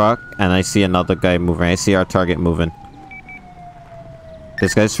the truck, and I see another guy moving. I see our target moving.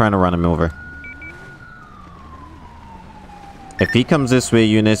 This guy's trying to run him over. If he comes this way,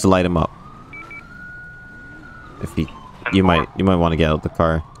 units, light him up. If he... You might want to get out of the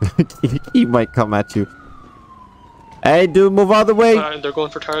car. He might come at you. Hey, dude, move out of the way! They're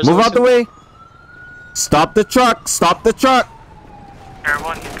going for tires. Move out the way! Stop the truck! Stop the truck!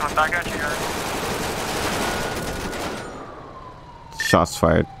 Everyone, he's coming back at you guys. Shots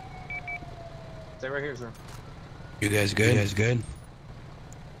fired. Stay right here, sir. You guys good? You guys good?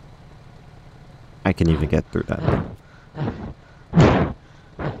 I can even get through that.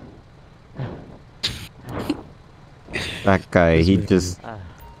 That guy, he just...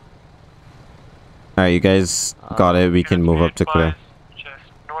 Alright, you guys got it. We can move up to clear. Just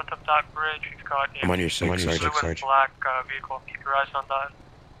north of that bridge, we've got a I'm on your six, blue and Sergeant. black vehicle. Keep your eyes on that.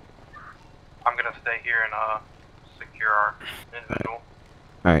 I'm gonna stay here and secure our individual.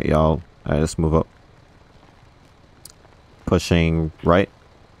 Alright, y'all. Alright, let's move up. Pushing right.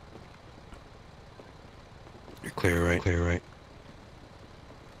 You're clear, right? Clear, right?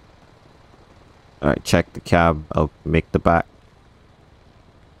 Alright, check the cab. I'll make the back.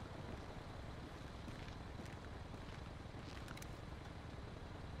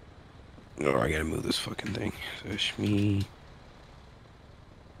 Oh, I gotta move this fucking thing. Push me.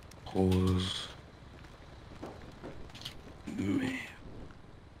 Pause. Man.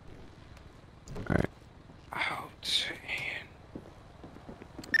 Alright. Out.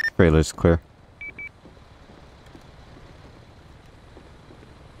 Trailer's clear.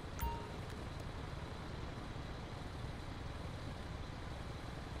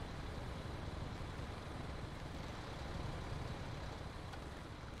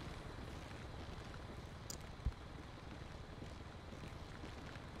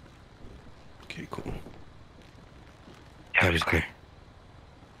 Okay, cool. That was clear.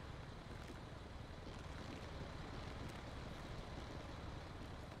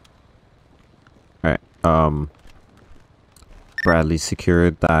 Alright, Bradley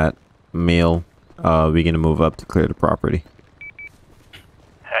secured that male. We're gonna move up to clear the property.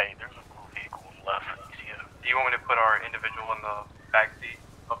 Hey, there's a blue vehicle left. You see it? Do you want me to put our individual in the back seat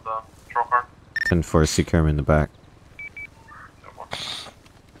of the patrol car? 10-4, secure him in the back.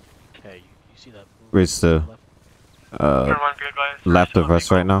 Hey, you see that? Where's the, Everyone, be advised. left of us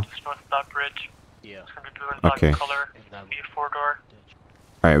right now? Just north of that bridge. Yeah. It's gonna be blue and black Okay. color. Be a 4-door.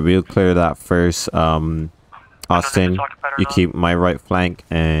 Alright, we'll clear that first. Austin, you keep my right flank,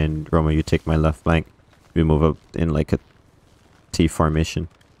 and Roma, you take my left flank. We move up in like a T formation.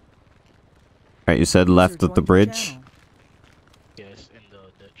 Alright, you said left of the bridge? Yes, in the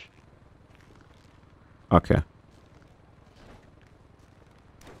ditch. Okay.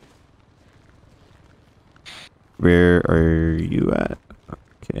 Where are you at?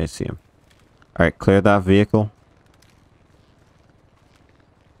 Okay, I see him. Alright, clear that vehicle.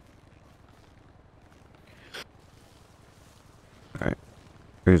 Alright.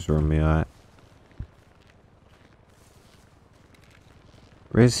 Where's Romeo at?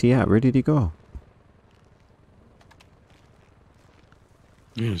 Where's he at? Where did he go?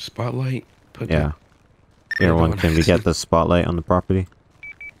 Spotlight. Put Yeah. Everyone, can we get the spotlight on the property?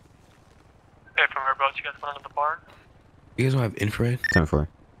 Hey, from whereabouts you guys went under the barn? You guys don't have infrared? 10-4.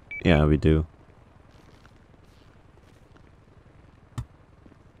 Yeah, we do.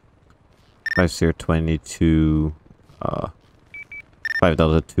 5020 to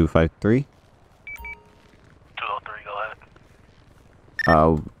 5253. 203, go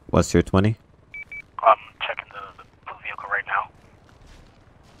ahead. What's your 20? I'm checking the blue vehicle right now.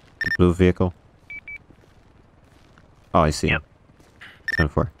 The blue vehicle? Oh, I see. Yep.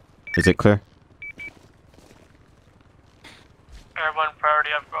 10-4. Is it clear? Airborne priority,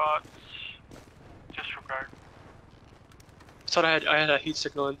 I've got disregard. I thought I had a heat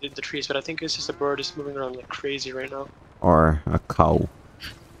signal in the trees, but I think it's just a bird is moving around like crazy right now. Or a cow?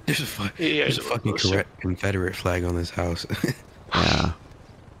 There's a, there's a fucking Confederate flag on this house. Yeah.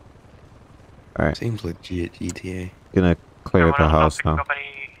 Alright. Seems legit, GTA. Gonna clear the house now. Up any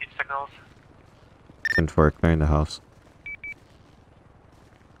heat signals? 10-4, clearing the house.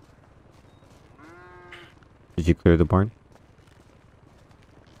 Did you clear the barn?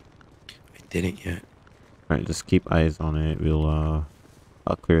 I didn't yet. Alright, just keep eyes on it.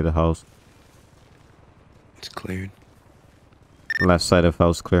 I'll clear the house. It's cleared. Left side of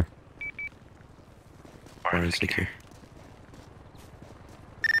house clear. Barn is secure.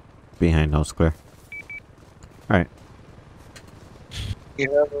 Behind house clear. Alright.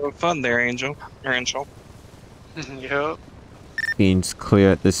 You having fun there, Angel? Or Angel? Yeah. Scene's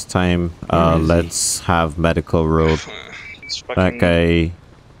clear at this time. Let's have medical road. That guy.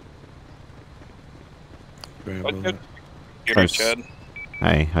 What? You're right, Chad.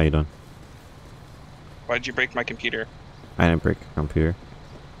 Hi, how you doing? Why'd you break my computer? I didn't break a computer.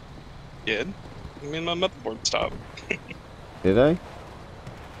 Did? I mean, my motherboard stopped. Did I?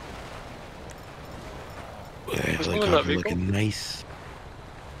 Yeah, helicopter looking nice.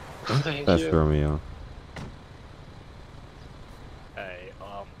 Thank That's you. Romeo. Hey,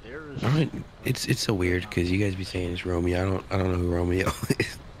 there's. Alright, it's so weird because you guys be saying it's Romeo. I don't know who Romeo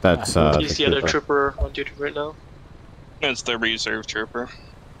is. That's He's the other trooper on duty right now. It's the reserve trooper.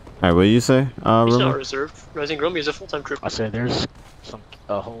 Alright, what do you say, He's Romeo? not reserved. I think Romeo is a full-time trooper. I said there's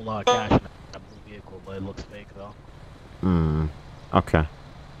a whole lot of cash in that blue vehicle, but it looks fake though. Okay.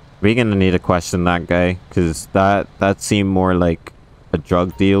 We're gonna need to question that guy, because that seemed more like a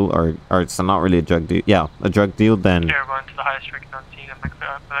drug deal, or it's not really a drug deal. Yeah, a drug deal then. Airborne to the highest rank on scene. I'm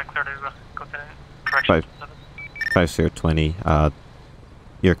clear to go to correction. 5020.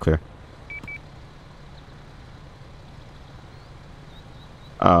 You're clear.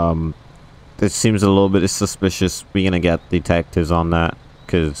 This seems a little bit suspicious. We're gonna get detectives on that,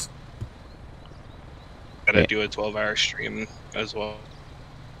 because Gotta do a 12-hour stream as well.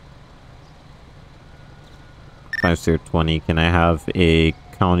 5020. Can I have a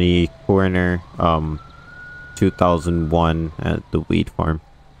county coroner 2001 at the weed farm?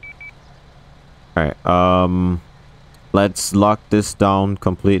 Alright, let's lock this down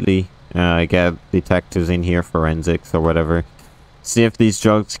completely. Get detectives in here, forensics or whatever. See if these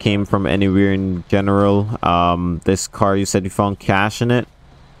drugs came from anywhere in general. This car, you said you found cash in it?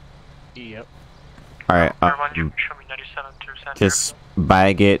 Yep. Alright, just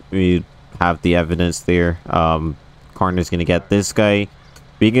bag it. We have the evidence there. Coroner's gonna get this guy.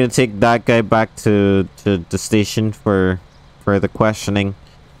 We're gonna take that guy back to the station for further questioning.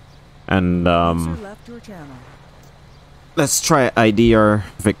 And User left your channel. let's try ID our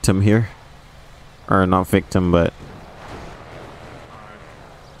victim here. Or not victim, but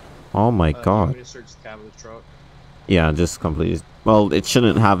oh my god. Search the cab of the truck. Yeah, just completely. Well, it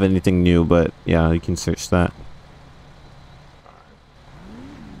shouldn't have anything new, but yeah, you can search that.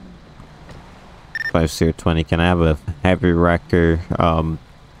 5020. Can I have a heavy wrecker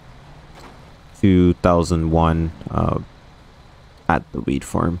 2001 at the weed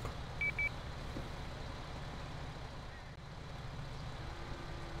farm?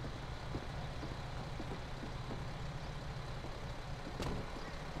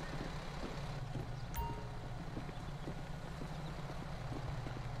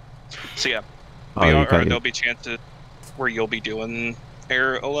 So yeah, Oh, you got there'll be chances where you'll be doing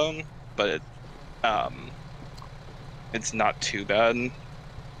air alone, but it's not too bad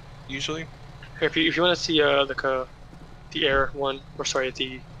usually. If you want to see the air one, or sorry,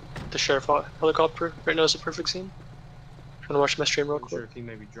 the sheriff helicopter right now is a perfect scene. If you want to watch my stream real I'm sure quick. if he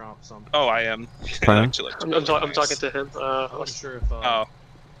maybe dropped something. Oh, I am. Huh? Actually, I'm talking to him. I wasn't sure if oh,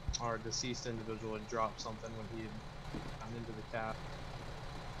 our deceased individual had dropped something when he had gotten into the cab.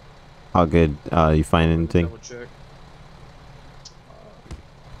 How good? You find anything? Double check.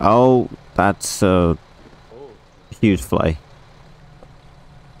 Oh, that's a Oh, huge fly.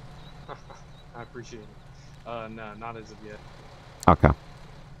 I appreciate it. No, not as of yet. Okay.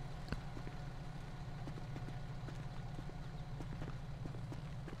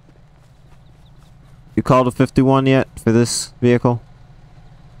 You called a 51 yet for this vehicle?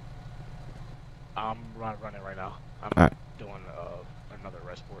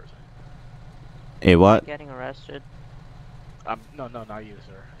 A what? Getting arrested? No, not you,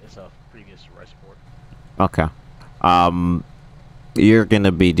 sir. It's a previous arrest report. Okay. You're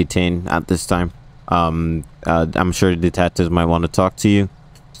gonna be detained at this time. I'm sure the detectives might want to talk to you.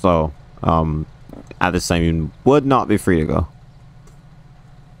 So, at this time, you would not be free to go.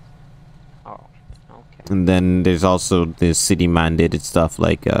 Oh, okay. And then there's also the city mandated stuff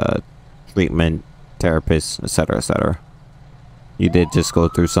like treatment, therapists, etc., etc. You did just go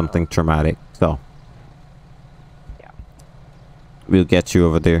through something traumatic, so yeah, we'll get you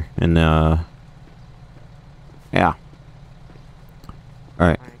over there. And yeah. All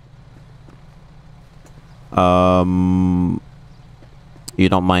right. You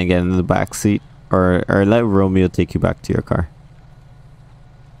don't mind getting in the back seat, or let Romeo take you back to your car.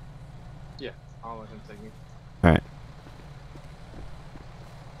 Yeah, I'll let him take me. All right.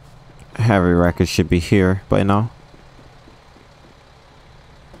 Heavy record should be here by now.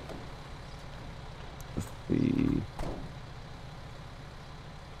 Let's see.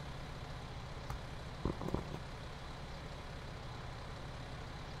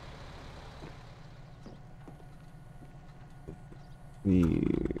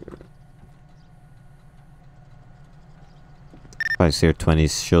 Here 20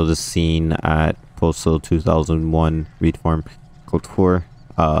 show the scene at postal 2001 read form code 4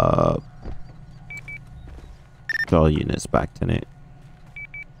 all units back to it.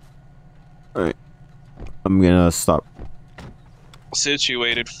 All right, I'm gonna stop.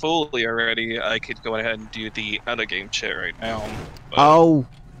 Situated fully already, I could go ahead and do the other game chat right now. But... Oh,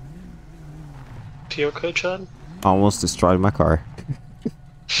 You okay, Chad? almost destroyed my car.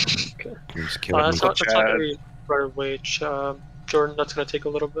 Okay. Just killing me. That's not very right away, Jordan. That's gonna take a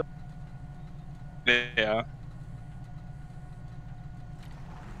little bit. Yeah.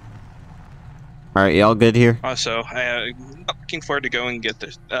 All right, y'all good here? Also, I'm looking forward to go and get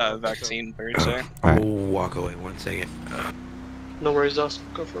the vaccine Thursday. All right. I'll walk away 1 second. No worries, I'll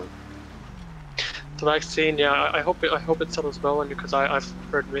go for it. The vaccine, yeah, I hope it settles well, and because I've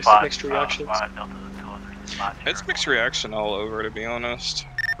heard mixed reactions. It's mixed reaction all over, to be honest.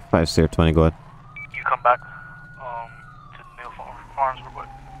 5-0-20, go ahead. You come back to the Neil Farms real quick.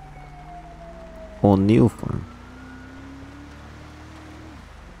 Oh, Neil Farm.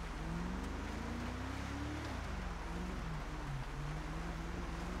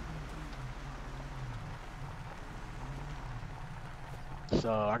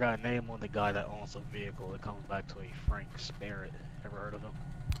 So I got a name on the guy that owns the vehicle. It comes back to a Frank Sparrett. Ever heard of him?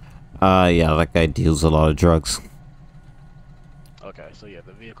 Yeah, that guy deals a lot of drugs. Okay, so yeah,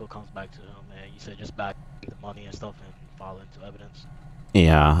 the vehicle comes back to him, and you said just back the money and stuff and file into evidence.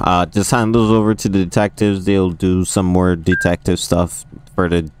 Yeah, just hand those over to the detectives. They'll do some more detective stuff for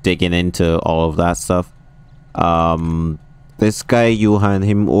the digging into all of that stuff. This guy, you hand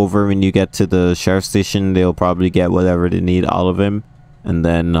him over when you get to the sheriff's station. They'll probably get whatever they need out of him, and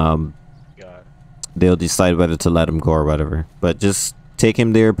then they'll decide whether to let him go or whatever. But just take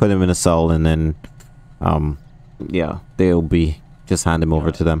him there, put him in a cell, and then yeah, they'll be just hand him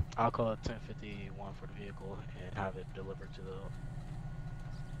over to them. I'll call it 1051 for the vehicle and have it delivered to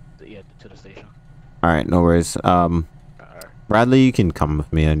to the station. All right, no worries. Bradley, you can come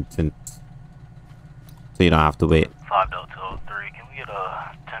with me, and so you don't have to wait. 5-203, can we get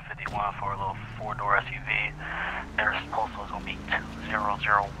a 1051 for a little 4-door SUV? Their postal is gonna be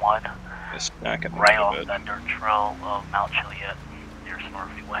 2001. Right off that dirt trail of Mount Chiliad near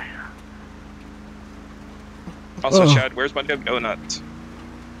Freeway. Also, Chad, where's my donuts?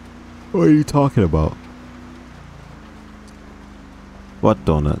 What are you talking about? What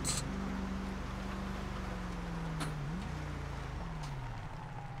donuts?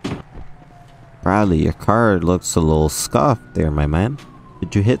 Bradley, your car looks a little scuffed there, my man.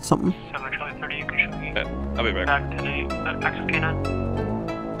 Did you hit something? 7 Charlie 30, you can show me I'll be back. back to the Axel K9.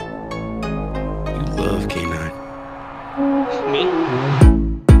 You love K9. Me?